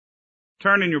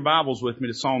Turn in your Bibles with me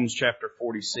to Psalms chapter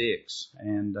 46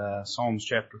 and Psalms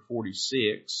chapter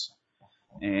 46.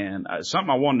 And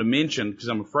something I wanted to mention because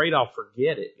I'm afraid I'll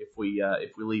forget it if we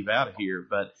leave out of here.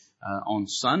 But on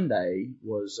Sunday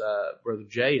was Brother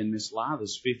Jay and Miss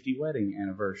Lytha's 50th wedding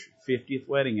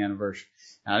anniversary.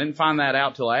 Now, I didn't find that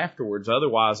out till afterwards.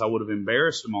 Otherwise, I would have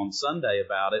embarrassed them on Sunday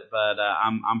about it. But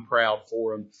I'm proud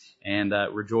for them and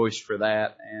rejoiced for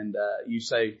that. And you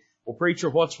say, well, preacher,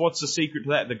 what's the secret to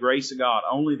that? The grace of God.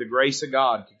 Only the grace of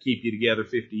God could keep you together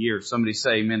 50 years. Somebody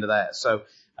say amen to that. So,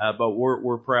 but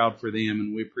we're proud for them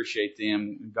and we appreciate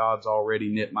them. God's already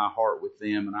knit my heart with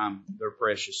them and they're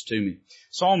precious to me.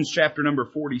 Psalms chapter number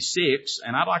 46,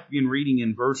 and I'd like to begin reading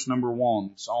in verse number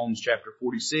 1. Psalms chapter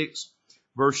 46,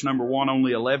 verse number 1,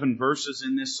 only 11 verses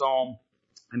in this psalm,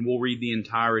 and we'll read the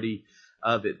entirety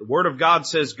of it. The Word of God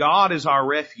says, God is our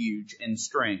refuge and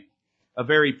strength, a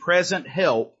very present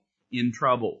help in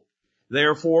trouble.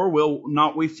 Therefore will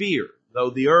not we fear, though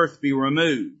the earth be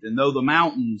removed, and though the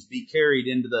mountains be carried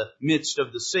into the midst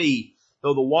of the sea,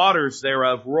 though the waters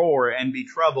thereof roar and be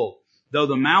troubled, though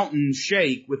the mountains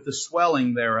shake with the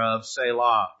swelling thereof,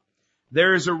 Selah.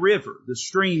 There is a river, the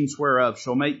streams whereof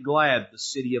shall make glad the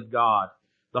city of God,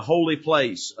 the holy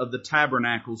place of the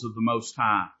tabernacles of the Most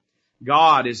High.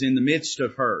 God is in the midst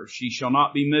of her, she shall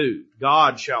not be moved.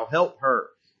 God shall help her,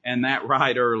 and that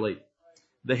right early.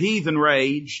 The heathen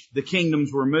raged, the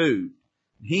kingdoms were moved.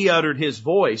 He uttered his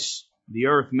voice, the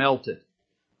earth melted.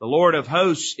 The Lord of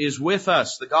hosts is with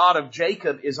us. The God of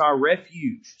Jacob is our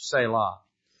refuge, Selah.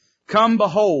 Come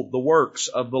behold the works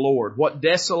of the Lord, what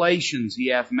desolations he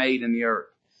hath made in the earth.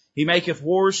 He maketh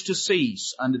wars to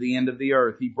cease unto the end of the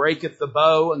earth. He breaketh the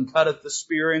bow and cutteth the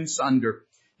spear in sunder.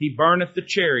 He burneth the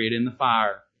chariot in the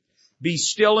fire. Be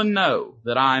still and know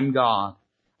that I am God.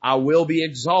 I will be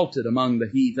exalted among the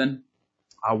heathen.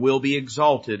 I will be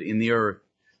exalted in the earth.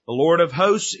 The Lord of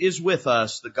hosts is with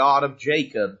us. The God of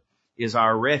Jacob is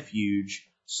our refuge,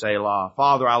 Selah.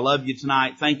 Father, I love you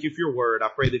tonight. Thank you for your word. I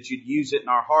pray that you'd use it in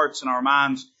our hearts and our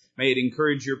minds. May it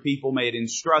encourage your people. May it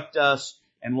instruct us.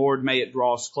 And Lord, may it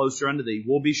draw us closer unto thee.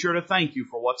 We'll be sure to thank you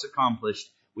for what's accomplished.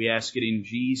 We ask it in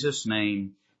Jesus'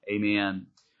 name. Amen.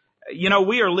 You know,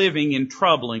 we are living in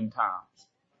troubling times.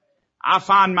 I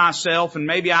find myself, and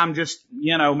maybe I'm just,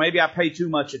 maybe I pay too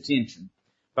much attention.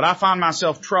 But I find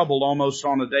myself troubled almost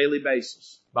on a daily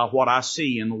basis by what I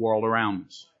see in the world around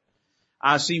us.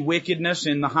 I see wickedness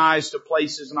in the highest of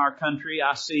places in our country.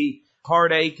 I see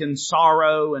heartache and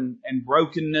sorrow and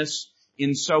brokenness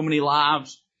in so many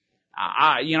lives.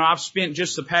 I've spent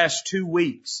just the past 2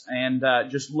 weeks and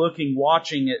just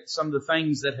watching at some of the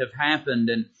things that have happened,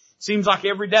 and it seems like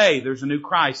every day there's a new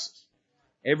crisis.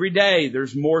 Every day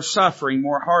there's more suffering,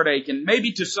 more heartache, and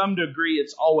maybe to some degree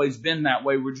it's always been that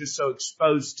way. We're just so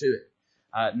exposed to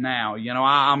it now.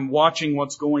 I'm watching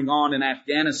what's going on in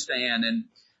Afghanistan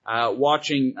and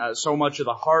watching so much of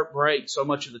the heartbreak, so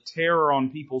much of the terror on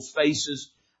people's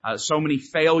faces, so many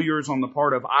failures on the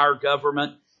part of our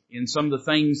government in some of the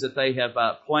things that they have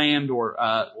planned or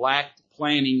lacked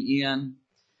planning in.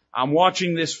 I'm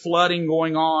watching this flooding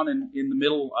going on in the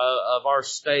middle of our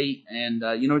state, and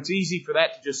it's easy for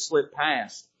that to just slip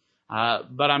past.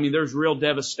 But there's real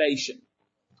devastation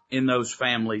in those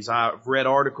families. I've read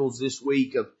articles this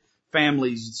week of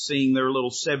families seeing their little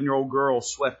 7-year-old girl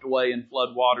swept away in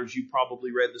floodwaters. You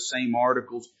probably read the same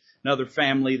articles. Another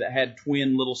family that had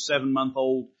twin little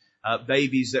 7-month-old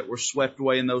babies that were swept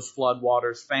away in those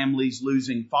floodwaters. Families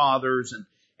losing fathers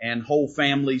and whole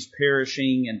families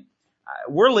perishing, and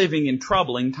we're living in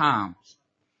troubling times.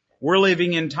 We're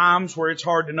living in times where it's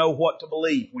hard to know what to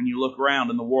believe when you look around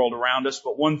in the world around us.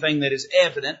 But one thing that is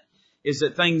evident is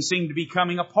that things seem to be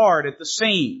coming apart at the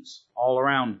seams all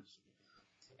around us.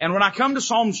 And when I come to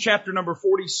Psalms chapter number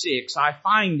 46, I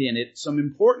find in it some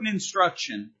important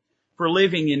instruction for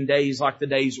living in days like the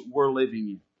days we're living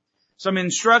in. Some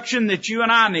instruction that you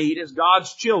and I need as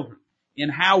God's children in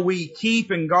how we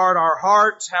keep and guard our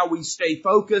hearts, how we stay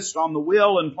focused on the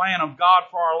will and plan of God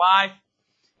for our life,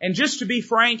 and just to be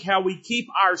frank, how we keep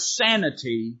our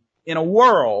sanity in a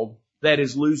world that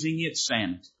is losing its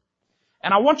sanity.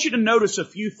 And I want you to notice a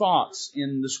few thoughts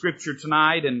in the scripture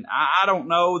tonight, and I don't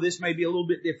know, this may be a little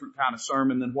bit different kind of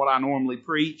sermon than what I normally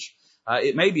preach.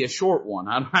 It may be a short one.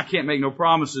 I can't make no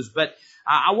promises, but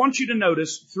I want you to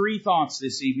notice 3 thoughts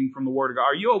this evening from the Word of God.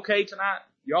 Are you okay tonight?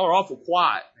 Y'all are awful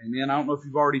quiet. Amen. I don't know if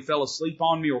you've already fell asleep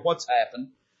on me or what's happened.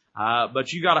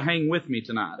 But you gotta hang with me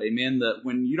tonight. Amen. That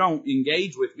when you don't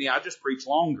engage with me, I just preach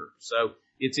longer. So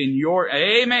it's in your,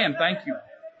 amen. Thank you.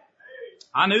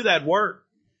 I knew that'd work.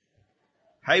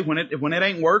 Hey, when it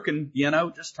ain't working,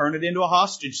 just turn it into a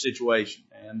hostage situation.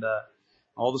 And,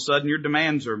 All of a sudden your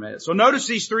demands are met. So notice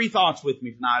these three thoughts with me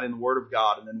tonight in the Word of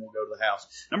God, and then we'll go to the house.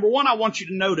 Number one, I want you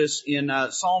to notice in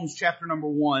Psalms chapter number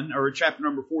 1, or chapter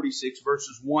number 46,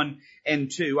 verses 1 and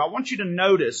 2, I want you to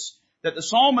notice that the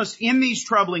psalmist in these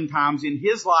troubling times in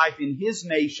his life, in his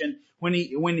nation, when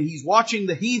he's watching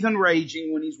the heathen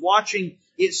raging, when he's watching,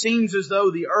 it seems as though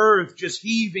the earth just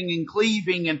heaving and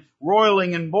cleaving and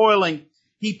roiling and boiling,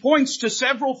 he points to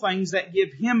several things that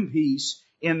give him peace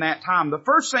in that time. The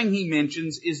first thing he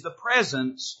mentions is the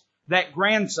presence that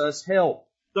grants us help.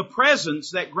 The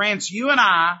presence that grants you and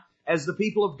I, as the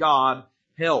people of God,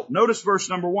 help. Notice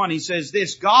verse number 1. He says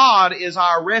this, God is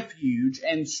our refuge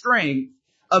and strength,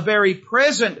 a very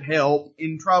present help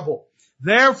in trouble.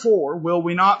 Therefore will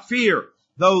we not fear,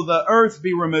 though the earth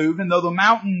be removed, and though the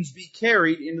mountains be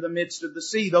carried into the midst of the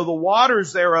sea, though the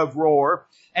waters thereof roar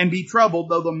and be troubled,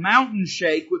 though the mountains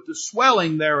shake with the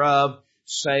swelling thereof,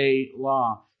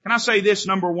 Selah. Can I say this,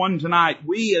 number one, tonight?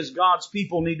 We as God's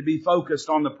people need to be focused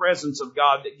on the presence of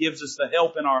God that gives us the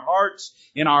help in our hearts,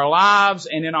 in our lives,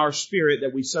 and in our spirit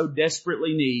that we so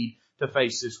desperately need to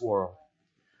face this world.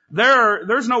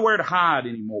 There's nowhere to hide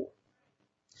anymore.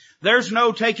 There's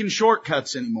no taking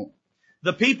shortcuts anymore.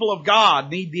 The people of God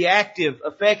need the active,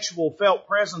 effectual, felt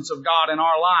presence of God in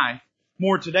our life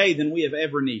more today than we have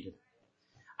ever needed.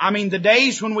 I mean, the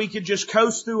days when we could just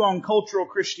coast through on cultural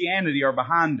Christianity are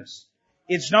behind us.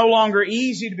 It's no longer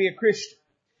easy to be a Christian.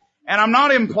 And I'm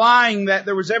not implying that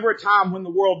there was ever a time when the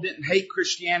world didn't hate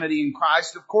Christianity in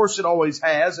Christ. Of course it always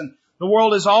has. And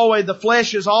the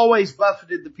flesh has always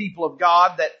buffeted the people of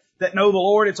God that know the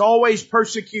Lord. It's always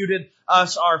persecuted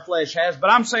us, our flesh has.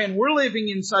 But I'm saying we're living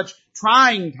in such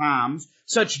trying times,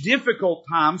 such difficult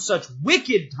times, such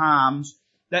wicked times,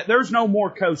 that there's no more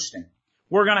coasting.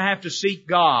 We're going to have to seek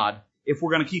God if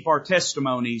we're going to keep our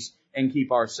testimonies and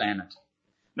keep our sanity.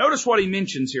 Notice what he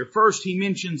mentions here. First, he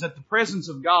mentions that the presence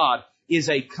of God is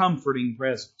a comforting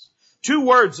presence. Two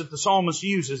words that the psalmist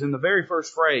uses in the very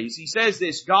first phrase. He says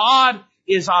this, God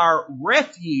is our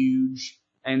refuge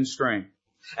and strength.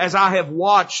 As I have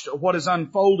watched what has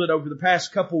unfolded over the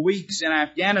past couple weeks in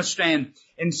Afghanistan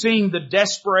and seeing the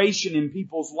desperation in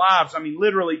people's lives, I mean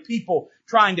literally people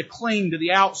trying to cling to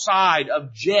the outside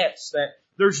of jets that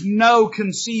there's no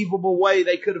conceivable way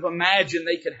they could have imagined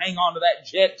they could hang on to that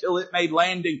jet till it made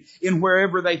landing in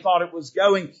wherever they thought it was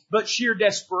going. But sheer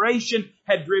desperation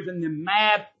had driven them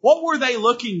mad. What were they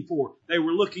looking for? They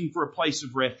were looking for a place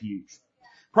of refuge.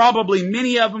 Probably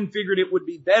many of them figured it would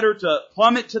be better to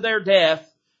plummet to their death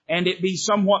and it be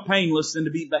somewhat painless than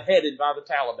to be beheaded by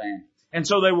the Taliban. And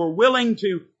so they were willing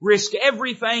to risk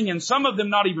everything, and some of them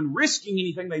not even risking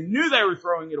anything. They knew they were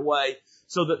throwing it away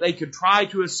so that they could try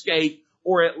to escape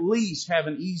or at least have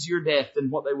an easier death than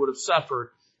what they would have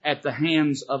suffered at the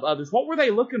hands of others. What were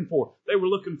they looking for? They were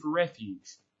looking for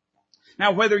refuge.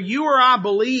 Now, whether you or I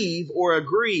believe or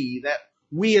agree that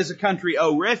we as a country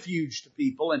owe refuge to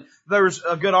people, and there's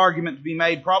a good argument to be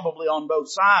made probably on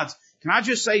both sides, can I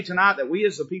just say tonight that we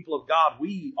as the people of God,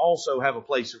 we also have a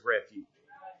place of refuge.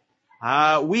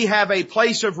 We have a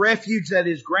place of refuge that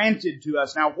is granted to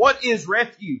us. Now, what is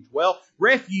refuge? Well,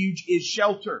 refuge is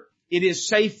shelter. It is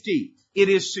safety. It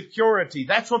is security.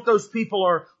 That's what those people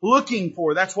are looking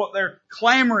for. That's what they're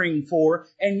clamoring for.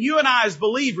 And you and I as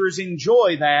believers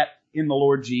enjoy that in the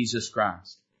Lord Jesus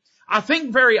Christ. I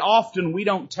think very often we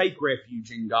don't take refuge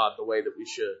in God the way that we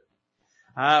should.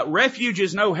 Refuge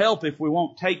is no help if we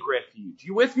won't take refuge.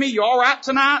 You with me? You all right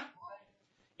tonight?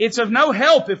 It's of no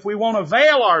help if we won't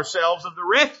avail ourselves of the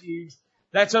refuge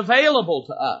that's available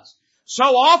to us. So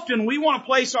often we want to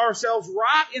place ourselves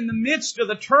right in the midst of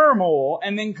the turmoil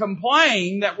and then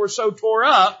complain that we're so tore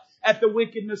up at the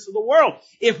wickedness of the world.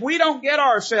 If we don't get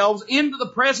ourselves into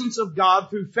the presence of God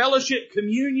through fellowship,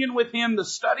 communion with Him, the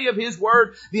study of His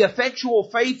Word, the effectual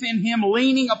faith in Him,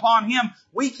 leaning upon Him,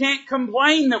 we can't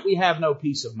complain that we have no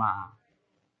peace of mind.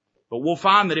 But we'll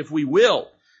find that if we will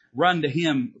run to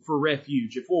Him for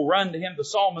refuge, if we'll run to Him, the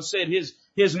psalmist said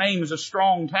His name is a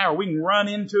strong tower. We can run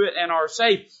into it and are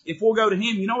safe. If we'll go to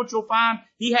Him, you know what you'll find?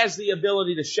 He has the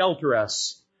ability to shelter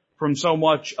us from so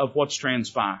much of what's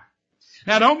transpired.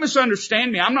 Now, don't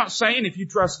misunderstand me. I'm not saying if you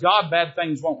trust God, bad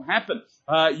things won't happen.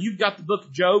 You've got the book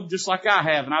of Job just like I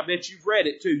have, and I bet you've read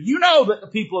it too. You know that the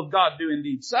people of God do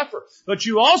indeed suffer. But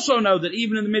you also know that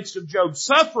even in the midst of Job's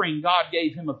suffering, God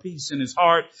gave him a peace in his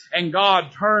heart, and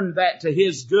God turned that to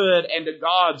His good and to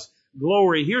God's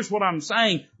glory. Here's what I'm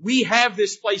saying. We have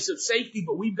this place of safety,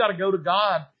 but we've got to go to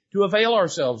God to avail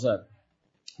ourselves of it.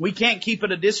 We can't keep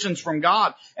at a distance from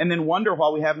God and then wonder why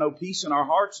we have no peace in our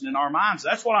hearts and in our minds.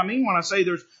 That's what I mean when I say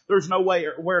there's no way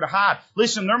or where to hide.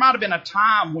 Listen, there might have been a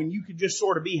time when you could just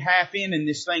sort of be half in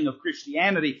this thing of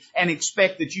Christianity and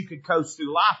expect that you could coast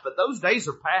through life, but those days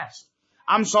are past.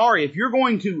 I'm sorry, if you're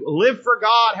going to live for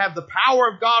God, have the power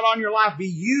of God on your life, be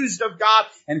used of God,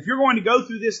 and if you're going to go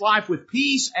through this life with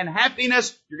peace and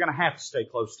happiness, you're going to have to stay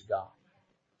close to God.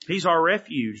 He's our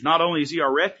refuge. Not only is He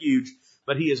our refuge,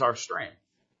 but He is our strength.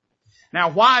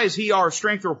 Now, why is He our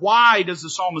strength, or why does the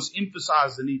psalmist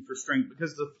emphasize the need for strength?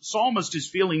 Because the psalmist is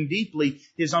feeling deeply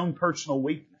his own personal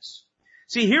weakness.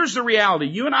 See, here's the reality.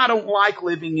 You and I don't like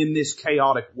living in this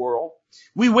chaotic world.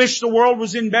 We wish the world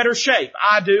was in better shape.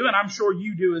 I do, and I'm sure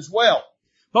you do as well.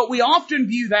 But we often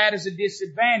view that as a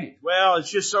disadvantage. Well,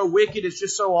 it's just so wicked, it's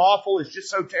just so awful, it's just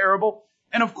so terrible.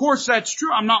 And of course that's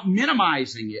true. I'm not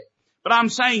minimizing it. But I'm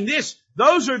saying this,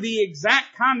 those are the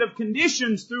exact kind of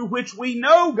conditions through which we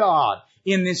know God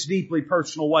in this deeply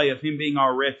personal way of Him being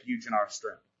our refuge and our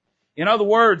strength. In other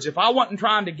words, if I wasn't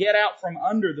trying to get out from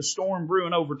under the storm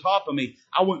brewing over top of me,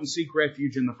 I wouldn't seek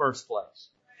refuge in the first place.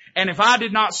 And if I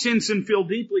did not sense and feel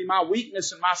deeply my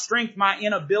weakness and my strength, my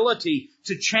inability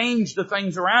to change the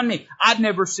things around me, I'd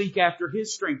never seek after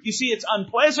His strength. You see, it's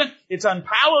unpleasant, it's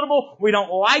unpalatable, we don't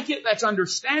like it, that's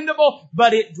understandable,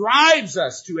 but it drives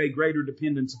us to a greater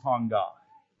dependence upon God,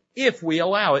 if we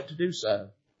allow it to do so.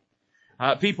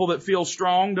 People that feel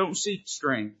strong don't seek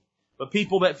strength, but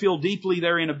people that feel deeply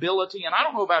their inability, and I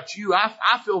don't know about you,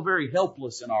 I feel very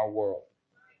helpless in our world.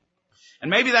 And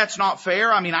maybe that's not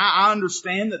fair. I mean, I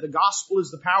understand that the gospel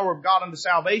is the power of God unto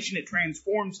salvation. It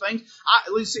transforms things.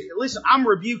 Listen, I'm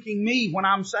rebuking me when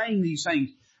I'm saying these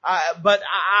things. But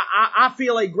I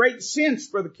feel a great sense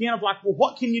for the kin of like, well,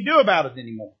 what can you do about it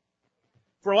anymore?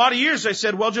 For a lot of years they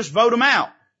said, well, just vote them out.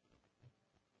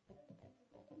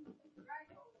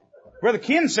 Brother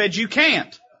Ken said you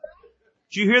can't.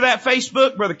 Did you hear that,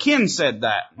 Facebook? Brother Ken said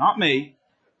that, not me.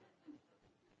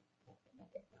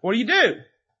 What do you do?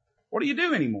 What do you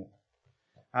do anymore?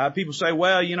 People say,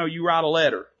 well, you write a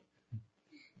letter.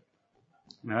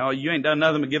 Well, you ain't done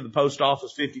nothing but give the post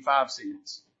office 55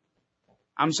 cents.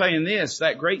 I'm saying this,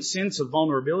 that great sense of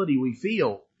vulnerability we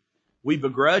feel, we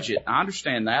begrudge it. I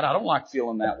understand that. I don't like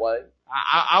feeling that way.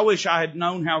 I wish I had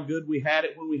known how good we had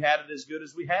it when we had it as good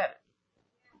as we had it.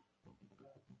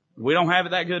 We don't have it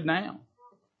that good now.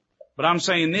 But I'm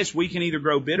saying this, we can either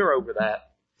grow bitter over that.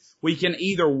 We can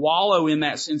either wallow in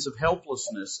that sense of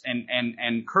helplessness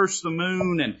and curse the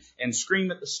moon and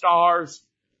scream at the stars,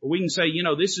 or we can say,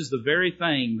 this is the very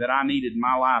thing that I needed in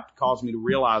my life to cause me to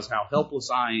realize how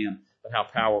helpless I am, but how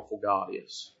powerful God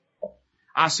is.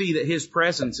 I see that His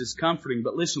presence is comforting,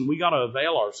 but listen, we gotta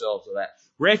avail ourselves of that.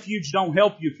 Refuge don't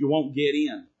help you if you won't get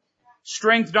in.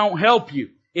 Strength don't help you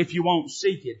if you won't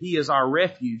seek it. He is our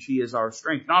refuge. He is our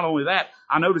strength. Not only that,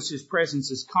 I notice His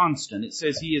presence is constant. It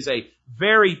says He is a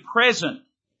very present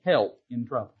help in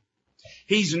trouble.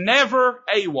 He's never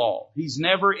AWOL. He's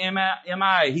never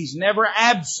MIA. He's never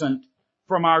absent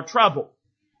from our trouble.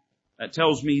 That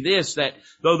tells me this, that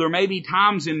though there may be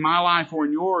times in my life or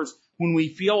in yours when we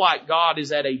feel like God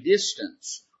is at a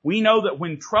distance, we know that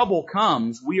when trouble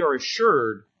comes, we are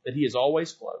assured that He is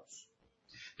always close.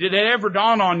 Did it ever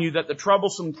dawn on you that the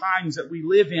troublesome times that we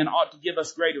live in ought to give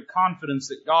us greater confidence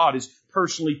that God is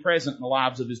personally present in the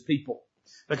lives of His people?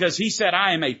 Because He said,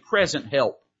 I am a present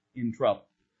help in trouble.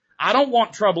 I don't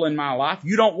want trouble in my life.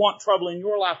 You don't want trouble in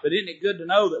your life, but isn't it good to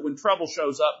know that when trouble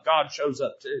shows up, God shows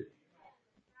up too?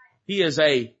 He is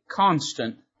a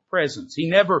constant presence. He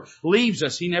never leaves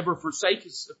us. He never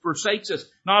forsakes us.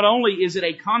 Not only is it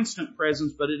a constant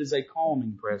presence, but it is a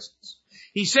calming presence.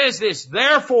 He says this,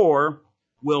 therefore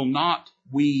will not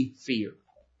we fear.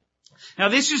 Now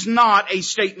this is not a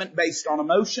statement based on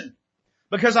emotion,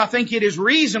 because I think it is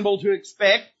reasonable to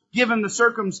expect, given the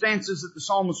circumstances that the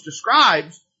psalmist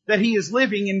describes, that he is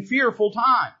living in fearful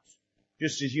times,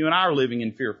 just as you and I are living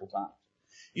in fearful times.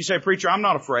 You say, preacher, I'm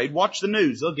not afraid. Watch the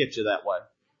news. They'll get you that way.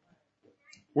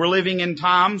 We're living in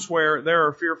times where there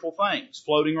are fearful things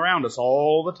floating around us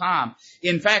all the time.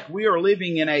 In fact, we are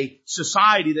living in a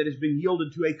society that has been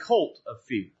yielded to a cult of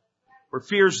fear, where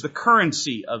fear is the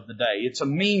currency of the day. It's a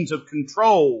means of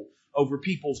control over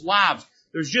people's lives.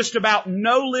 There's just about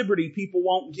no liberty people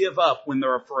won't give up when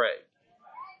they're afraid.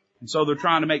 And so they're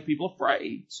trying to make people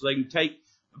afraid so they can take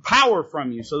power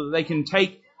from you, so that they can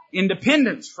take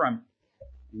independence from you.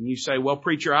 And you say, well,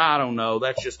 preacher, I don't know.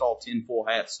 That's just all tinfoil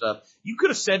hat stuff. You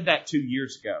could have said that 2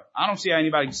 years ago. I don't see how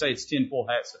anybody can say it's tinfoil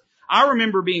hat stuff. I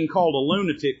remember being called a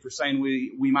lunatic for saying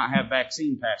we might have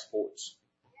vaccine passports.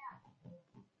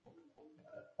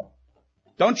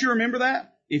 Don't you remember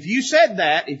that? If you said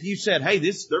that, if you said, hey,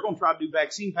 they're going to try to do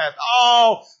vaccine pass.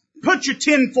 Oh, put your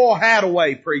tinfoil hat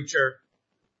away, preacher.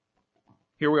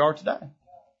 Here we are today.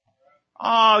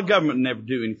 Oh, the government would never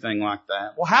do anything like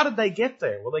that. Well, how did they get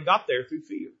there? Well, they got there through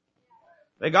fear.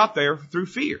 They got there through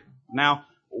fear. Now,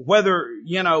 whether,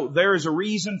 there is a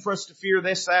reason for us to fear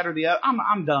this, that, or the other,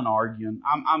 I'm done arguing.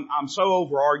 I'm so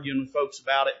over arguing with folks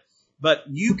about it. But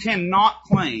you cannot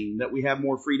claim that we have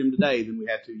more freedom today than we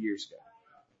had 2 years ago.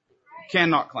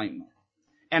 Cannot claim that.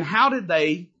 And how did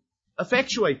they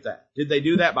effectuate that? Did they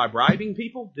do that by bribing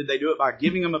people? Did they do it by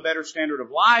giving them a better standard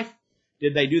of life?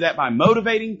 Did they do that by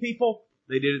motivating people?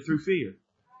 They did it through fear.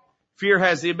 Fear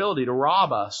has the ability to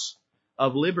rob us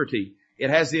of liberty. It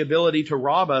has the ability to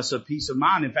rob us of peace of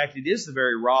mind. In fact, it is the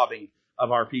very robbing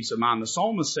of our peace of mind. The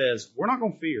psalmist says, we're not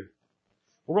going to fear.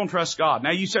 We're going to trust God.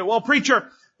 Now you say, well, preacher,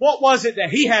 what was it that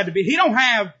he had to be? He don't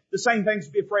have the same things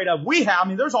to be afraid of we have. I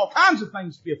mean, there's all kinds of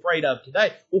things to be afraid of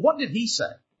today. Well, what did he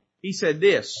say? He said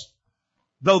this,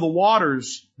 though the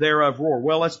waters thereof roar.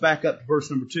 Well, let's back up to verse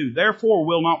number 2. Therefore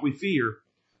will not we fear,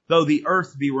 though the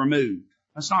earth be removed.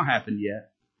 That's not happened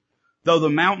yet. Though the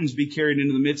mountains be carried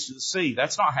into the midst of the sea.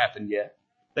 That's not happened yet.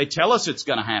 They tell us it's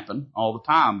going to happen all the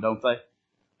time, don't they?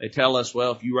 They tell us,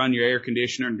 well, if you run your air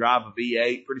conditioner and drive a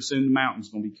V8, pretty soon the mountain's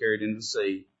going to be carried into the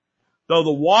sea. Though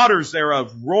the waters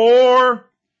thereof roar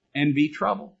and be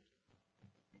troubled.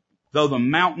 Though the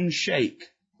mountains shake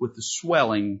with the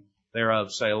swelling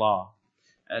thereof, Selah.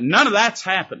 None of that's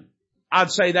happened.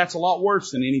 I'd say that's a lot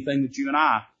worse than anything that you and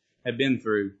I have been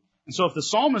through. And so if the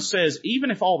psalmist says,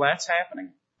 even if all that's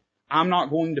happening, I'm not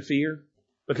going to fear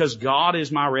because God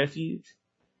is my refuge,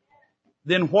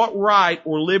 then what right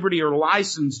or liberty or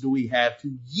license do we have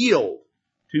to yield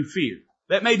to fear?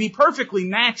 That may be perfectly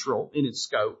natural in its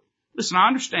scope. Listen, I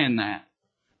understand that.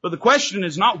 But the question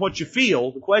is not what you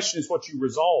feel. The question is what you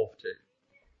resolve to.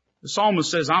 The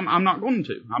psalmist says, I'm not going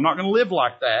to. I'm not going to live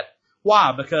like that.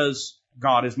 Why? Because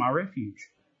God is my refuge.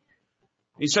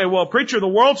 You say, well, preacher, the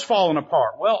world's falling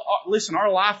apart. Well, listen, our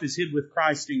life is hid with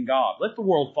Christ in God. Let the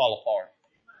world fall apart.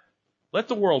 Let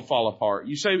the world fall apart.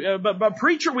 You say, but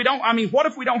preacher, what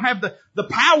if we don't have the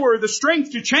power or the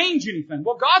strength to change anything?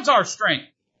 Well, God's our strength.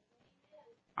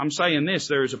 I'm saying this,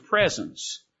 there is a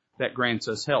presence that grants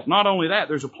us help. Not only that,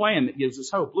 there's a plan that gives us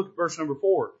hope. Look at verse number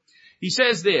 4. He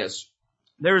says this,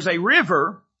 there is a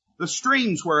river, the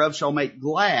streams whereof shall make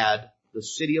glad the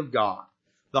city of God,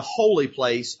 the holy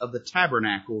place of the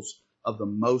tabernacles of the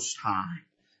Most High.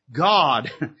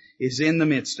 God is in the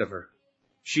midst of her.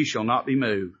 She shall not be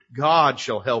moved. God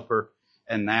shall help her,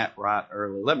 and that right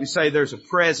early. Let me say there's a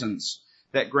presence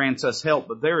that grants us help,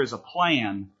 but there is a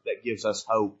plan that gives us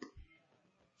hope.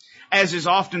 As is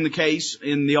often the case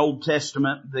in the Old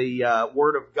Testament, the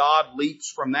Word of God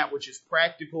leaps from that which is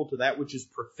practical to that which is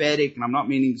prophetic. And I'm not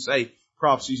meaning to say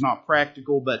prophecy is not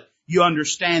practical, but you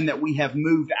understand that we have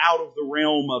moved out of the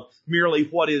realm of merely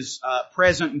what is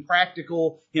present and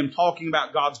practical, Him talking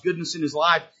about God's goodness in His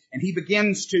life, and He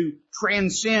begins to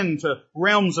transcend to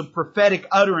realms of prophetic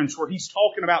utterance where He's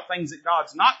talking about things that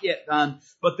God's not yet done,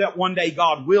 but that one day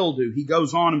God will do. He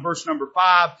goes on in verse number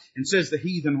 5 and says the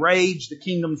heathen raged, the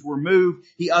kingdoms were moved,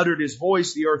 He uttered His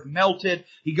voice, the earth melted.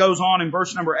 He goes on in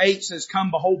verse number 8, says,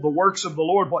 come behold the works of the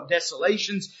Lord, what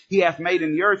desolations He hath made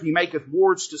in the earth. He maketh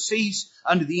wars to cease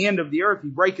unto the end of the earth. He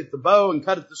breaketh the bow and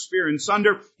cutteth the spear in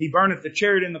sunder. He burneth the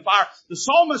chariot in the fire. The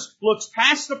psalmist looks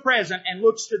past the present and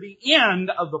looks to the end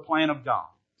of the plan of God.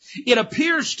 It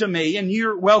appears to me, and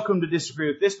you're welcome to disagree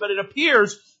with this, but it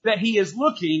appears that he is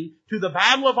looking to the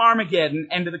battle of Armageddon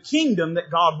and to the kingdom that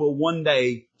God will one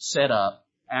day set up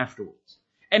afterwards.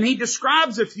 And he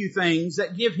describes a few things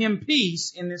that give him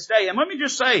peace in this day. And let me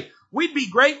just say, we'd be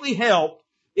greatly helped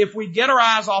if we get our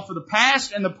eyes off of the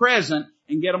past and the present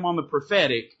and get them on the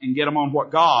prophetic and get them on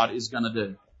what God is going to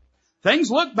do. Things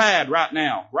look bad right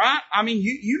now, right? I mean,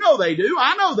 you know they do.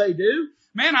 I know they do.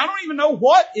 Man, I don't even know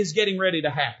what is getting ready to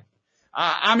happen.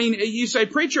 You say,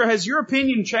 preacher, has your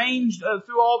opinion changed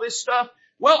through all this stuff?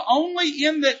 Well, only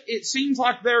in that it seems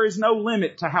like there is no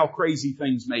limit to how crazy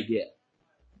things may get.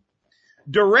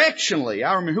 Directionally,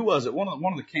 I remember, who was it? One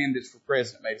of the candidates for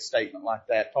president made a statement like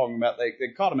that, talking about they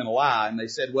caught him in a lie, and they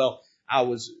said, well, I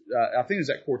think it was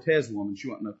that Cortez woman, she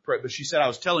wasn't but she said I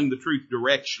was telling the truth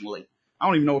directionally. I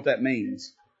don't even know what that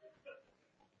means.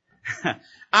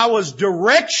 I was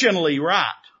directionally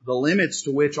right. The limits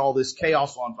to which all this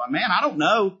chaos will unfold. Man, I don't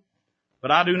know. But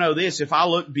I do know this. If I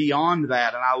look beyond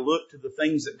that and I look to the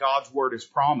things that God's Word has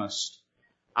promised,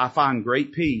 I find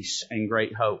great peace and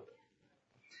great hope.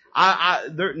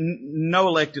 No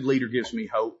elected leader gives me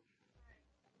hope.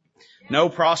 No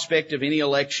prospect of any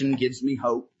election gives me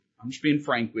hope. I'm just being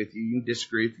frank with you. You can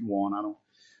disagree if you want.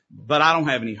 But I don't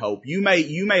have any hope. You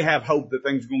may have hope that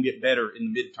things are going to get better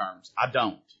in the midterms. I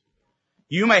don't.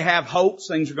 You may have hopes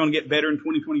things are going to get better in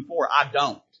 2024. I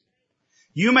don't.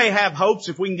 You may have hopes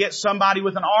if we can get somebody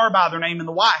with an R by their name in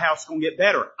the White House, it's going to get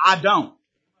better. I don't.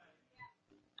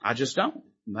 I just don't.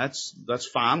 That's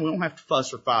fine. We don't have to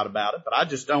fuss or fight about it, but I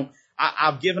just don't.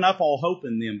 I've given up all hope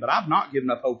in them, but I've not given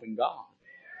up hope in God.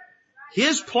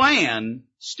 His plan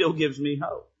still gives me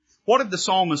hope. What did the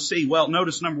psalmist see? Well,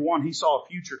 notice number one, he saw a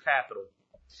future capital.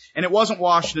 And it wasn't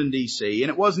Washington, D.C., and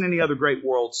it wasn't any other great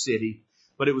world city,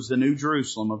 but it was the New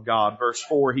Jerusalem of God. Verse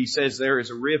 4, he says, there is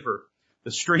a river,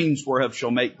 the streams whereof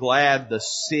shall make glad the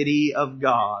city of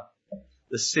God.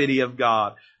 The city of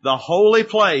God. The holy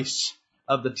place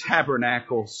of the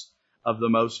tabernacles of the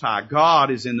Most High.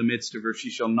 God is in the midst of her. She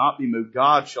shall not be moved.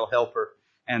 God shall help her,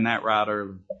 and that right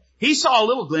early. He saw a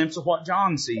little glimpse of what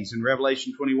John sees in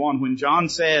Revelation 21 when John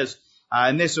says,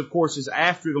 and this of course is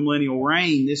after the millennial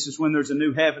reign, this is when there's a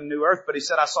new heaven, new earth, but he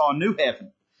said, I saw a new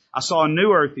heaven. I saw a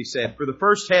new earth, he said, for the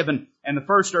first heaven and the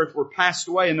first earth were passed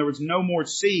away and there was no more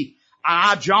sea.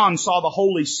 I, John, saw the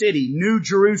holy city, New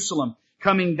Jerusalem,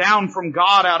 coming down from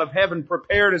God out of heaven,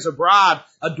 prepared as a bride,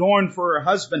 adorned for her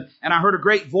husband. And I heard a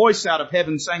great voice out of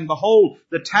heaven saying, behold,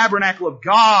 the tabernacle of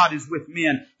God is with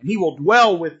men, and he will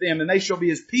dwell with them, and they shall be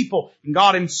his people, and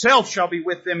God himself shall be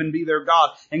with them and be their God.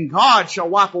 And God shall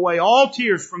wipe away all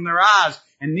tears from their eyes,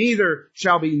 and there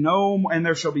shall be no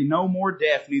more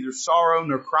death, neither sorrow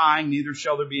nor crying, neither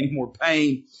shall there be any more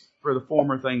pain, for the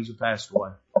former things have passed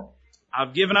away.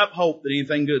 I've given up hope that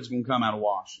anything good's going to come out of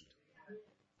Washington.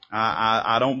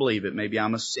 I don't believe it. Maybe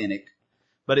I'm a cynic,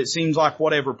 but it seems like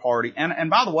whatever party. And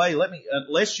by the way,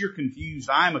 unless you're confused,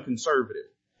 I'm a conservative.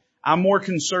 I'm more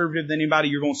conservative than anybody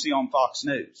you're going to see on Fox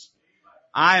News.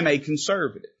 I am a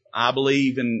conservative. I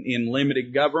believe in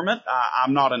limited government.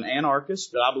 I'm not an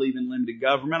anarchist, but I believe in limited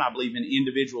government. I believe in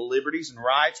individual liberties and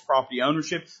rights, property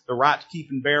ownership, the right to keep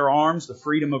and bear arms, the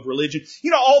freedom of religion.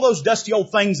 You know, all those dusty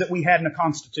old things that we had in the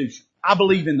Constitution. I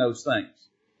believe in those things.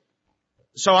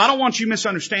 So I don't want you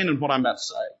misunderstanding what I'm about to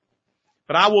say.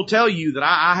 But I will tell you that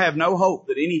I have no hope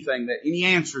that any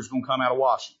answer is going to come out of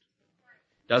Washington.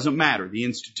 Doesn't matter. The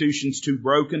institution's too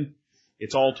broken.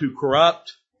 It's all too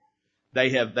corrupt. They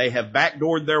have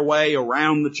backdoored their way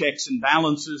around the checks and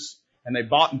balances, and they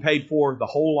bought and paid for the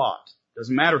whole lot.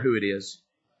 Doesn't matter who it is.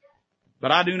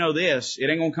 But I do know this. It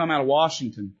ain't going to come out of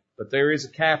Washington. But there is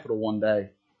a capital one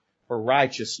day where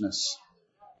righteousness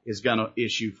is going to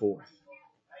issue forth,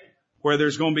 where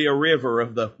there's going to be a river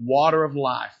of the water of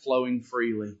life flowing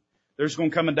freely. There's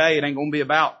going to come a day it ain't going to be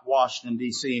about Washington,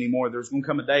 D.C. anymore. There's going to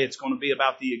come a day it's going to be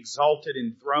about the exalted,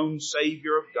 enthroned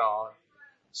Savior of God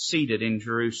seated in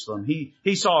Jerusalem.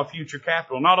 He saw a future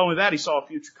capital. Not only that, he saw a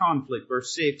future conflict.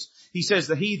 Verse 6, he says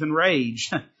the heathen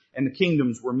raged and the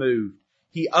kingdoms were moved.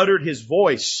 He uttered his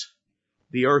voice,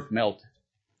 the earth melted.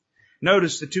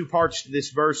 Notice the two parts to this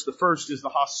verse. The first is the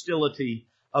hostility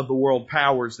of the world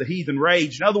powers. The heathen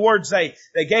raged. In other words, they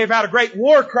gave out a great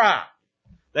war cry.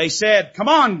 They said, come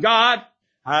on, God,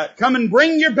 come and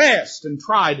bring your best and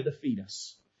try to defeat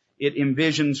us. It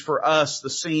envisions for us the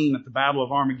scene at the Battle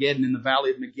of Armageddon in the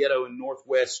Valley of Megiddo in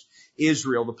northwest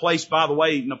Israel. The place, by the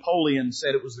way, Napoleon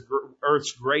said it was the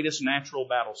earth's greatest natural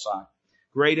battle site,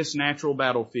 greatest natural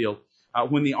battlefield.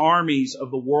 When the armies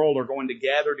of the world are going to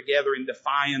gather together in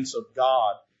defiance of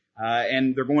God,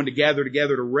 and they're going to gather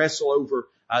together to wrestle over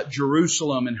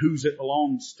Jerusalem and whose it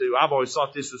belongs to. I've always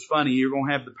thought this was funny. You're going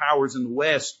to have the powers in the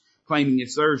west claiming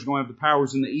it's theirs. You're going to have the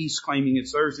powers in the east claiming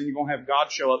it's theirs. Then you're going to have God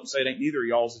show up and say, it ain't neither of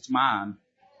y'all's, it's mine.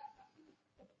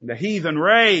 The heathen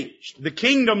raged. The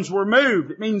kingdoms were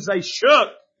moved. It means they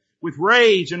shook with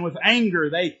rage and with anger.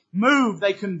 They moved,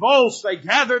 they convulsed, they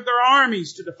gathered their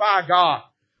armies to defy God.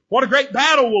 What a great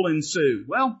battle will ensue.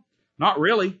 Well, not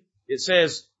really. It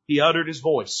says he uttered his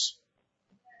voice.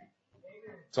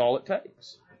 That's all it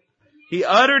takes. He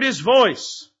uttered his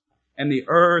voice and the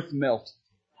earth melted.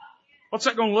 What's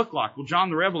that going to look like? Well, John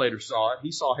the Revelator saw it.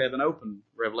 He saw heaven open,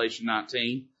 Revelation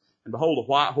 19, and behold, a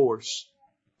white horse.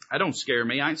 That don't scare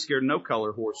me. I ain't scared of no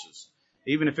color horses.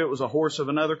 Even if it was a horse of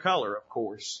another color, of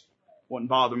course. Wouldn't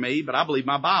bother me, but I believe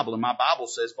my Bible, and my Bible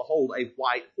says, behold, a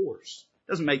white horse.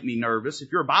 Doesn't make me nervous.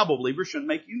 If you're a Bible believer, it shouldn't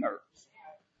make you nervous.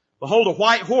 Behold, a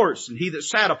white horse, and he that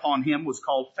sat upon him was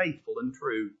called Faithful and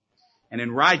True. And in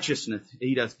righteousness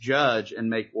he doth judge and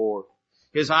make war.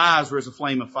 His eyes were as a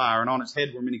flame of fire, and on his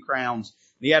head were many crowns.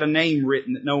 And he had a name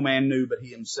written that no man knew but he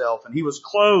himself. And he was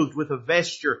clothed with a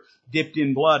vesture dipped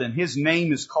in blood, and his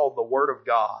name is called the Word of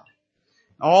God.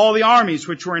 All the armies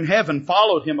which were in heaven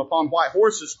followed him upon white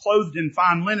horses, clothed in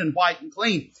fine linen, white and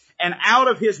clean. And out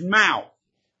of his mouth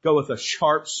goeth a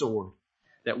sharp sword,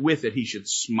 that with it he should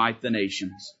smite the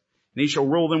nations. And he shall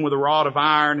rule them with a rod of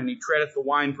iron, and he treadeth the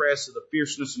winepress of the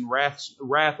fierceness and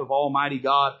wrath of Almighty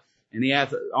God. And he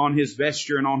hath on his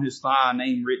vesture and on his thigh a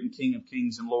name written, King of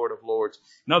Kings and Lord of Lords.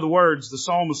 In other words, the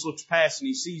psalmist looks past and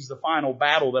he sees the final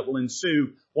battle that will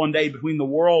ensue one day between the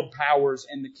world powers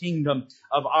and the kingdom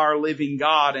of our living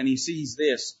God. And he sees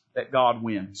this, that God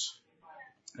wins.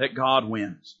 That God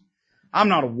wins. I'm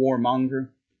not a warmonger.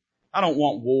 I don't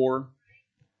want war.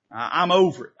 I'm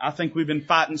over it. I think we've been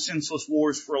fighting senseless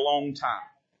wars for a long time.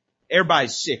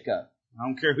 Everybody's sick of it. I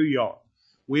don't care who you are.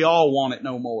 We all want it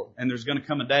no more. And there's going to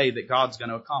come a day that God's going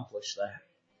to accomplish that.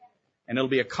 And it'll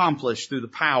be accomplished through the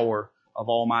power of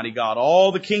Almighty God.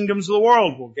 All the kingdoms of the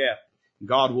world will get.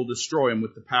 God will destroy them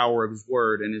with the power of His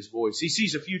word and His voice. He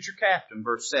sees a future captain,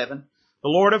 verse 7. The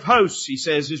Lord of hosts, he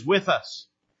says, is with us.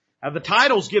 Now the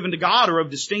titles given to God are of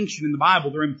distinction in the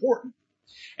Bible. They're important.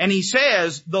 And he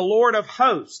says, the Lord of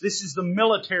hosts. This is the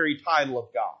military title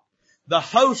of God. The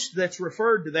host that's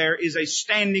referred to there is a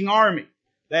standing army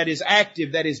that is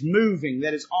active, that is moving,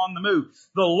 that is on the move.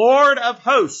 The Lord of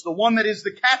hosts, the one that is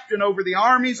the captain over the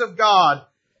armies of God,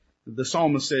 the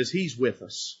psalmist says, He's with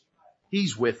us.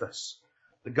 He's with us.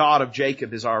 The God of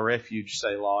Jacob is our refuge,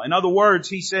 Selah. In other words,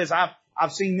 he says,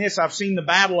 I've seen this, I've seen the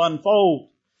battle unfold,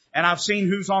 and I've seen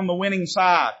who's on the winning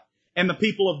side. And the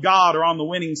people of God are on the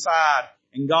winning side,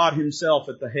 and God Himself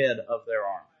at the head of their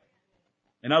army.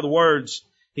 In other words,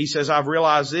 he says, I've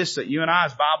realized this, that you and I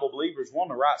as Bible believers, we're on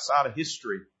the right side of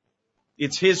history.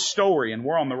 It's His story, and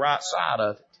we're on the right side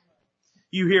of it.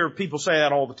 You hear people say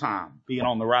that all the time, being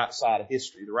on the right side of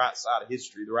history, the right side of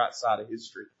history, the right side of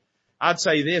history. I'd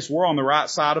say this, we're on the right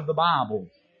side of the Bible.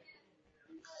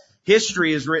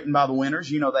 History is written by the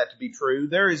winners. You know that to be true.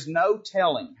 There is no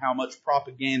telling how much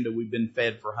propaganda we've been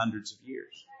fed for hundreds of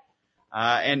years.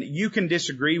 And you can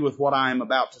disagree with what I am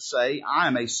about to say. I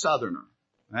am a Southerner.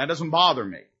 That doesn't bother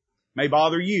me. It may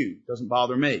bother you. It doesn't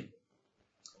bother me.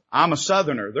 I'm a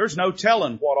Southerner. There's no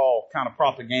telling what all kind of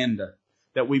propaganda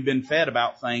that we've been fed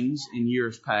about things in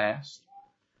years past.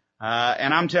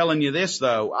 And I'm telling you this,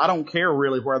 though. I don't care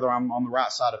really whether I'm on the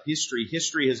right side of history.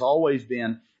 History has always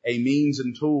been a means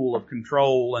and tool of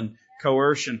control and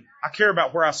coercion. I care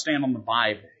about where I stand on the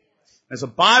Bible. As a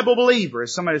Bible believer,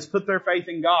 as somebody that's put their faith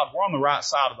in God, we're on the right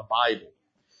side of the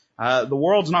Bible. The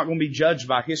world's not going to be judged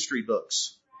by history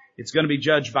books. It's going to be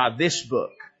judged by this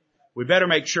book. We better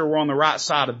make sure we're on the right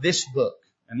side of this book.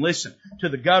 And listen, to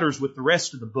the gutters with the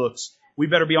rest of the books, we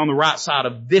better be on the right side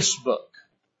of this book.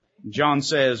 John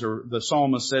says, or the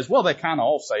psalmist says, well, they kind of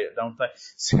all say it, don't they?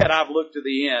 Said, I've looked to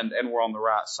the end and we're on the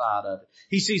right side of it.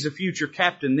 He sees a future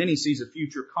captain, then he sees a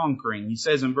future conquering. He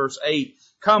says in verse 8,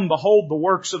 come, behold the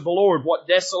works of the Lord, what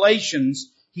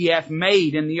desolations He hath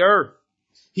made in the earth.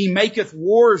 He maketh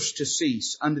wars to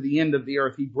cease unto the end of the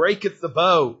earth. He breaketh the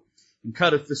bow and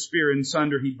cutteth the spear in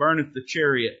sunder. He burneth the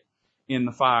chariot in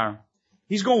the fire.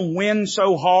 He's going to win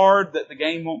so hard that the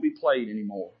game won't be played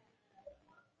anymore.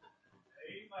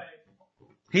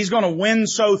 He's going to win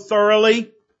so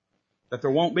thoroughly that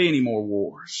there won't be any more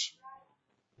wars.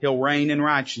 He'll reign in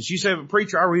righteousness. You say, but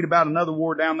preacher, I read about another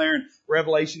war down there in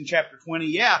Revelation chapter 20.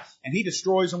 Yeah, and He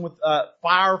destroys them with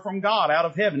fire from God out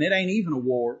of heaven. It ain't even a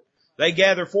war. They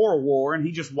gather for a war and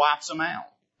He just wipes them out.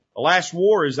 The last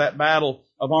war is that battle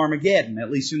of Armageddon, at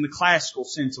least in the classical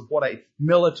sense of what a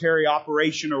military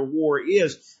operation or war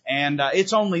is. And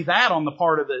it's only that on the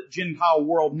part of the Gentile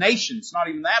world nations, not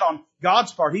even that on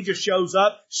God's part. He just shows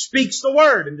up, speaks the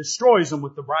word, and destroys them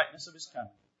with the brightness of His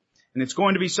coming. And it's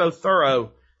going to be so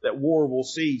thorough that war will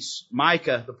cease.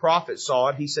 Micah, the prophet, saw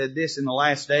it. He said this, in the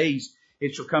last days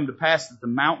it shall come to pass that the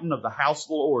mountain of the house of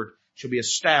the Lord shall be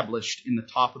established in the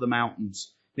top of the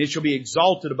mountains. And it shall be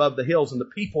exalted above the hills, and the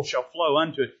people shall flow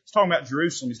unto it. He's talking about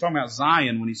Jerusalem. He's talking about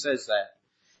Zion when he says that.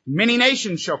 Many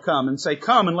nations shall come and say,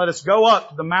 come and let us go up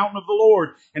to the mountain of the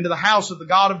Lord and to the house of the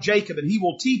God of Jacob, and He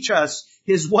will teach us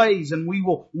His ways, and we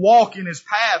will walk in His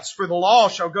paths. For the law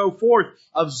shall go forth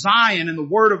of Zion, and the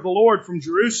word of the Lord from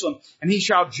Jerusalem. And He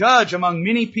shall judge among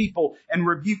many people, and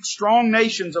rebuke strong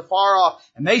nations afar off.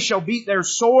 And they shall beat their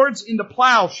swords into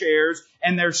plowshares,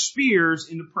 and their spears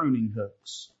into pruning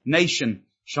hooks. Nation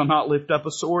shall not lift up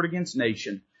a sword against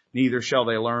nation, neither shall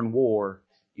they learn war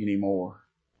anymore.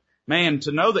 Man,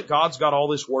 to know that God's got all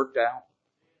this worked out,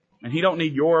 and He don't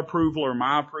need your approval or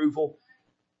my approval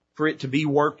for it to be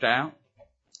worked out.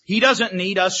 He doesn't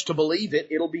need us to believe it.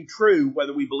 It'll be true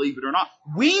whether we believe it or not.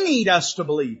 We need us to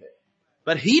believe it,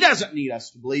 but He doesn't need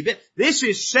us to believe it. This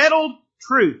is settled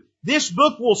truth. This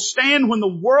book will stand when the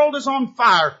world is on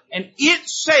fire, and it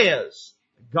says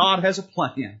God has a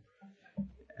plan.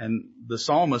 And the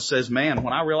psalmist says, man,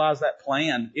 when I realize that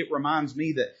plan, it reminds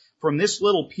me that from this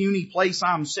little puny place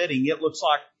I'm sitting, it looks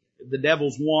like the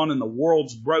devil's won and the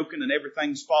world's broken and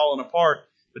everything's falling apart.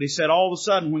 But he said all of a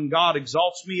sudden when God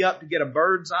exalts me up to get a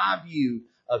bird's eye view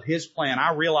of His plan,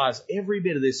 I realize every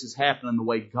bit of this is happening the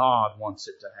way God wants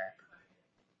it to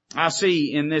happen. I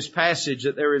see in this passage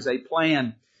that there is a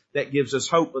plan that gives us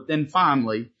hope, but then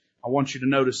finally, I want you to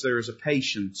notice there is a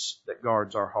patience that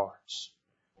guards our hearts.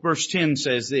 Verse 10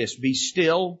 says this, "Be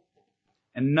still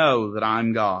and know that I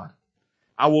am God.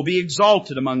 I will be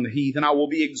exalted among the heathen. I will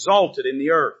be exalted in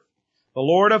the earth. The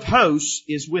Lord of hosts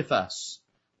is with us.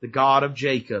 The God of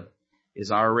Jacob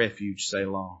is our refuge,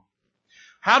 Selah."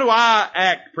 How do I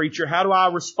act, preacher? How do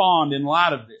I respond in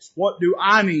light of this? What do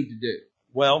I need to do?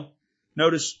 Well,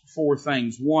 notice 4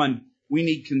 things. 1, we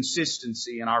need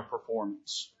consistency in our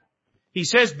performance. He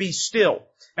says be still.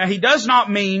 Now he does not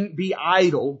mean be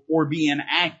idle or be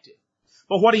inactive.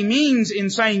 But what he means in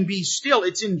saying be still,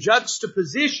 it's in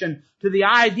juxtaposition to the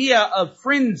idea of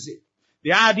frenzy.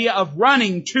 The idea of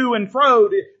running to and fro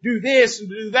to do this and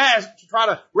do that to try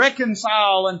to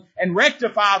reconcile and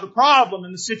rectify the problem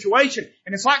and the situation.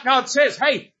 And it's like God says,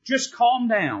 hey, just calm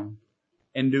down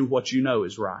and do what you know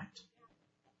is right.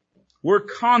 We're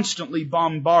constantly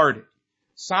bombarded.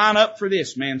 Sign up for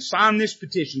this, man. Sign this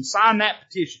petition. Sign that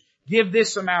petition. Give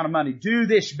this amount of money. Do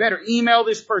this. You better email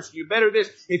this person. You better this.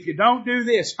 If you don't do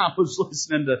this, I was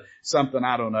listening to something,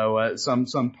 I don't know, some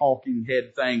talking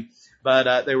head thing.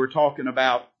 But they were talking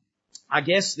about, I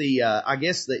guess the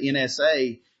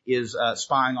NSA is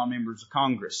spying on members of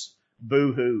Congress.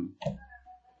 Boo-hoo.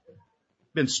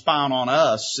 Been spying on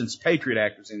us since Patriot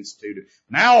Act was instituted.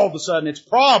 Now all of a sudden it's a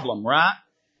problem, right?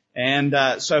 And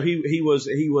so he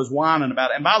was whining about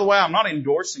it. And by the way, I'm not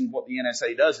endorsing what the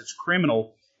NSA does. It's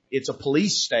criminal. It's a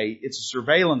police state. It's a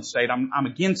surveillance state. I'm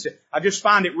against it. I just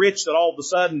find it rich that all of a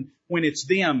sudden when it's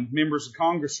them, members of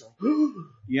Congress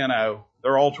are,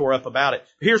 they're all tore up about it.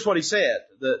 Here's what he said.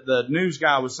 The news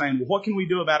guy was saying, well, what can we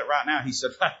do about it right now? He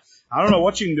said, I don't know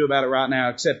what you can do about it right now,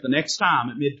 except the next time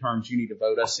at midterms you need to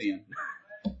vote us in.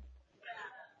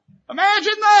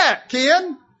 Imagine that,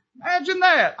 Ken. Imagine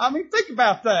that. I mean, think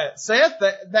about that, Seth,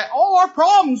 that all our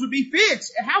problems would be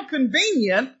fixed. How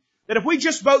convenient that if we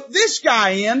just vote this guy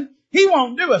in, he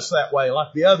won't do us that way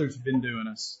like the others have been doing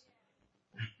us.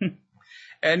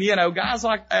 And, guys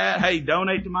like that, hey,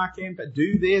 donate to my campaign,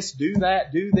 do this, do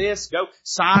that, do this, go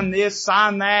sign this,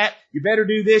 sign that, you better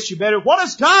do this, what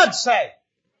does God say?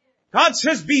 God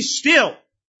says be still.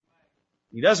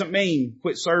 He doesn't mean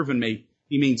quit serving me,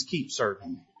 He means keep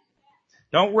serving me.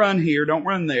 Don't run here, don't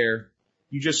run there.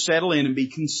 You just settle in and be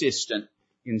consistent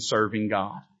in serving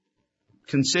God.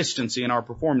 Consistency in our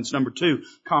performance. Number 2,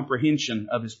 comprehension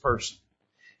of His person.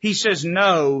 He says,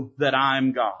 know that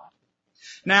I'm God.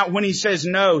 Now, when he says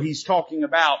no, he's talking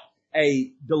about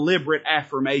a deliberate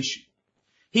affirmation.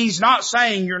 He's not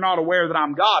saying you're not aware that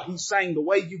I'm God. He's saying the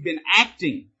way you've been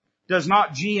acting does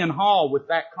not gee and haw with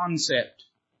that concept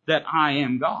that I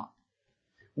am God.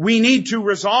 We need to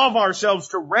resolve ourselves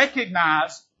to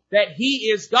recognize that He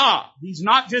is God. He's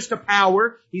not just a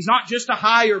power. He's not just a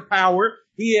higher power.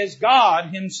 He is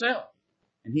God Himself.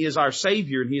 And He is our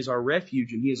Savior, and He is our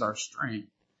refuge, and He is our strength.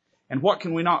 And what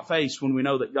can we not face when we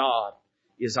know that God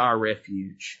is our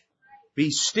refuge?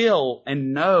 Be still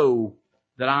and know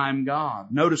that I am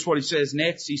God. Notice what He says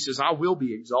next. He says, I will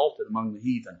be exalted among the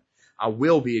heathen. I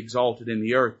will be exalted in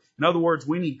the earth. In other words,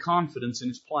 we need confidence in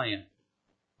His plan.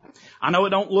 I know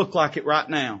it don't look like it right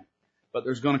now, but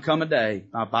there's going to come a day,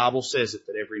 my Bible says it,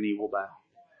 that every knee will bow.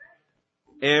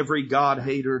 Every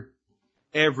God-hater,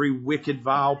 every wicked,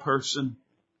 vile person.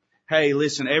 Hey,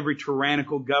 listen, every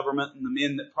tyrannical government and the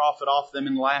men that profit off them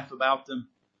and laugh about them.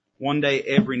 One day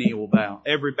every knee will bow.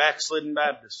 Every backslidden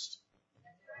Baptist.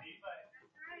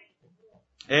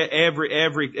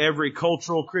 Every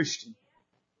cultural Christian.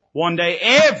 One day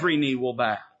every knee will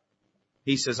bow.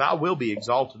 He says, I will be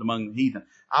exalted among the heathen.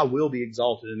 I will be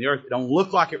exalted in the earth. It don't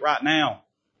look like it right now,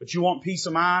 but you want peace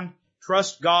of mind?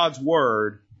 Trust God's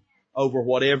word over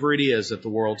whatever it is that the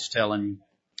world's telling you.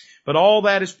 But all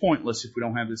that is pointless if we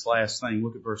don't have this last thing.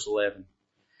 Look at verse 11.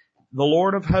 The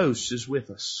Lord of hosts is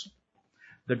with us.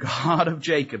 The God of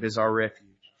Jacob is our refuge.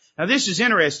 Now this is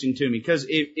interesting to me because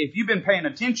if you've been paying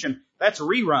attention, that's a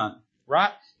rerun,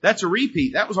 right? That's a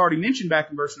repeat. That was already mentioned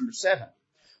back in verse number 7.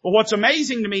 But what's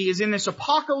amazing to me is in this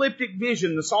apocalyptic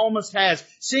vision the psalmist has,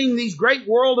 seeing these great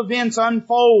world events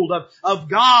unfold of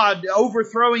God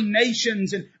overthrowing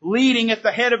nations and leading at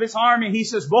the head of His army. He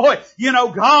says, boy,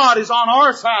 God is on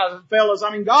our side, fellas.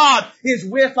 God is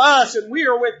with us and we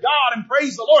are with God, and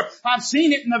praise the Lord. I've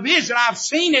seen it in the vision. I've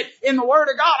seen it in the Word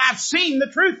of God. I've seen the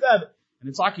truth of it. And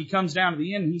it's like He comes down to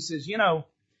the end and He says,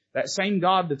 that same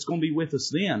God that's going to be with us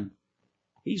then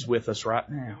He's with us right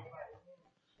now.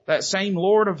 That same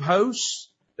Lord of hosts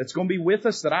that's going to be with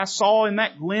us that I saw in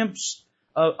that glimpse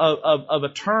of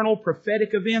eternal prophetic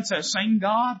events, that same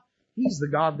God, He's the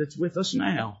God that's with us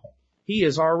now. He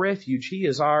is our refuge. He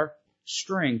is our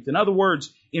strength. In other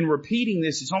words, in repeating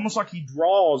this, it's almost like He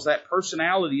draws that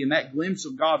personality and that glimpse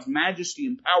of God's majesty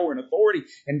and power and authority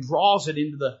and draws it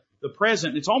into the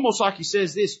present. It's almost like He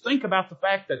says this, think about the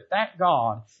fact that that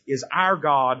God is our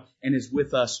God and is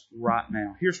with us right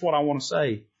now. Here's what I want to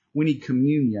say. We need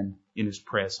communion in His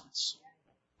presence.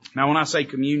 Now, when I say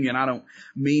communion, I don't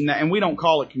mean that, and we don't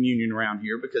call it communion around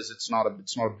here because it's not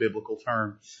a biblical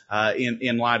term.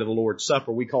 In light of the Lord's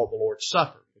Supper, we call it the Lord's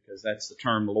Supper because that's the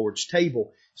term. The Lord's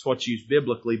table is what's used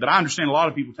biblically. But I understand a lot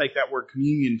of people take that word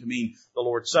communion to mean the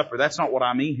Lord's Supper. That's not what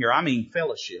I mean here. I mean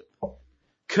fellowship.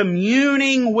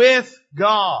 Communing with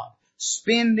God.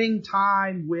 Spending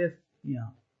time with Him.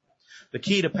 The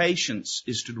key to patience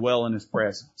is to dwell in His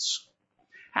presence.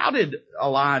 How did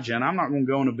Elijah, and I'm not going to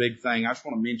go into a big thing, I just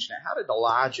want to mention it. How did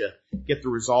Elijah get the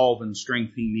resolve and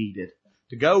strength he needed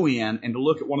to go in and to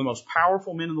look at one of the most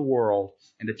powerful men in the world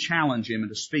and to challenge him and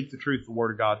to speak the truth, the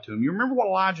Word of God to him? You remember what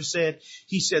Elijah said?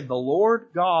 He said, the Lord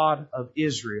God of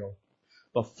Israel,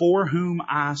 before whom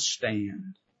I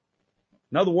stand.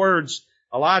 In other words,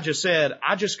 Elijah said,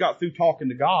 I just got through talking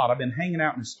to God. I've been hanging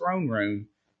out in His throne room,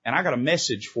 and I got a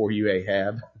message for you,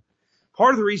 Ahab.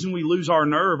 Part of the reason we lose our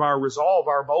nerve, our resolve,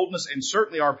 our boldness, and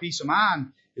certainly our peace of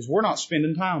mind is we're not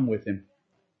spending time with Him.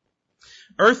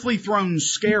 Earthly thrones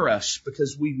scare us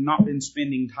because we've not been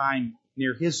spending time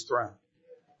near His throne.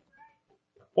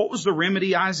 What was the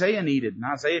remedy Isaiah needed? In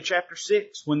Isaiah chapter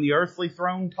 6, when the earthly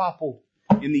throne toppled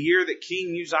in the year that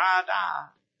King Uzziah died,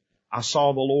 I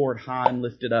saw the Lord high and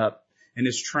lifted up, and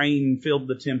His train filled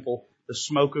the temple. The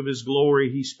smoke of His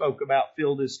glory He spoke about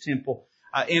filled His temple.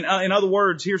 In other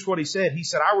words, here's what He said. He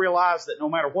said, I realize that no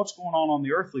matter what's going on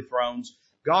the earthly thrones,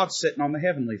 God's sitting on the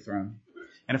heavenly throne.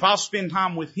 And if I'll spend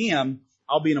time with Him,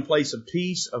 I'll be in a place of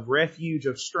peace, of refuge,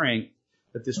 of strength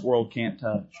that this world can't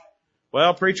touch.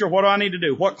 Well, preacher, what do I need to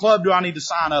do? What club do I need to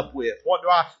sign up with?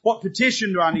 What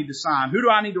petition do I need to sign? Who do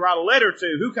I need to write a letter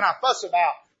to? Who can I fuss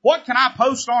about? What can I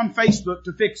post on Facebook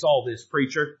to fix all this,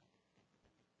 preacher?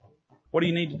 What do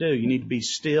you need to do? You need to be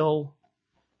still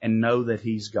and know that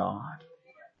He's God.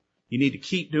 You need to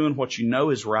keep doing what you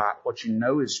know is right, what you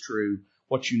know is true,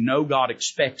 what you know God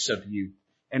expects of you.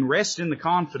 And rest in the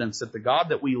confidence that the God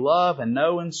that we love and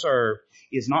know and serve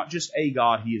is not just a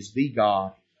God, He is the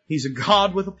God. He's a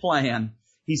God with a plan.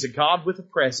 He's a God with a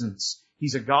presence.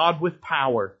 He's a God with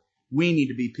power. We need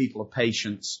to be people of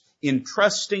patience in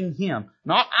trusting Him.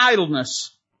 Not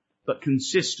idleness, but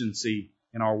consistency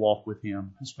in our walk with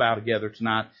Him. Let's bow together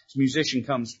tonight. As a musician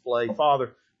comes to play,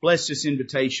 Father, bless this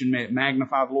invitation. May it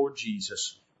magnify the Lord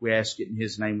Jesus. We ask it in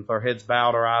His name with our heads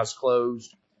bowed, our eyes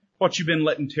closed. What you been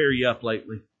letting tear you up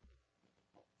lately?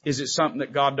 Is it something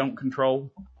that God don't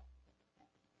control?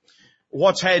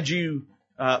 What's had you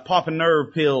popping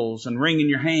nerve pills and wringing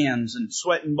your hands and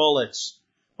sweating bullets?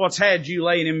 What's had you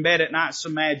laying in bed at night so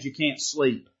mad you can't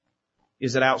sleep?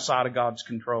 Is it outside of God's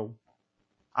control?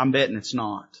 I'm betting it's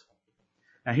not.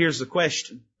 Now here's the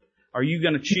question. Are you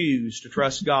going to choose to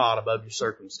trust God above your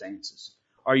circumstances?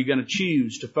 Are you going to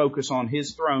choose to focus on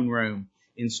His throne room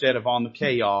instead of on the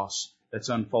chaos that's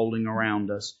unfolding around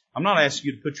us? I'm not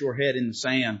asking you to put your head in the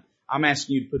sand. I'm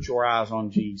asking you to put your eyes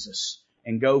on Jesus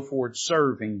and go forward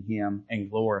serving Him and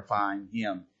glorifying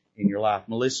Him in your life.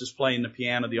 Melissa's playing the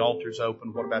piano. The altar's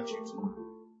open. What about you tonight?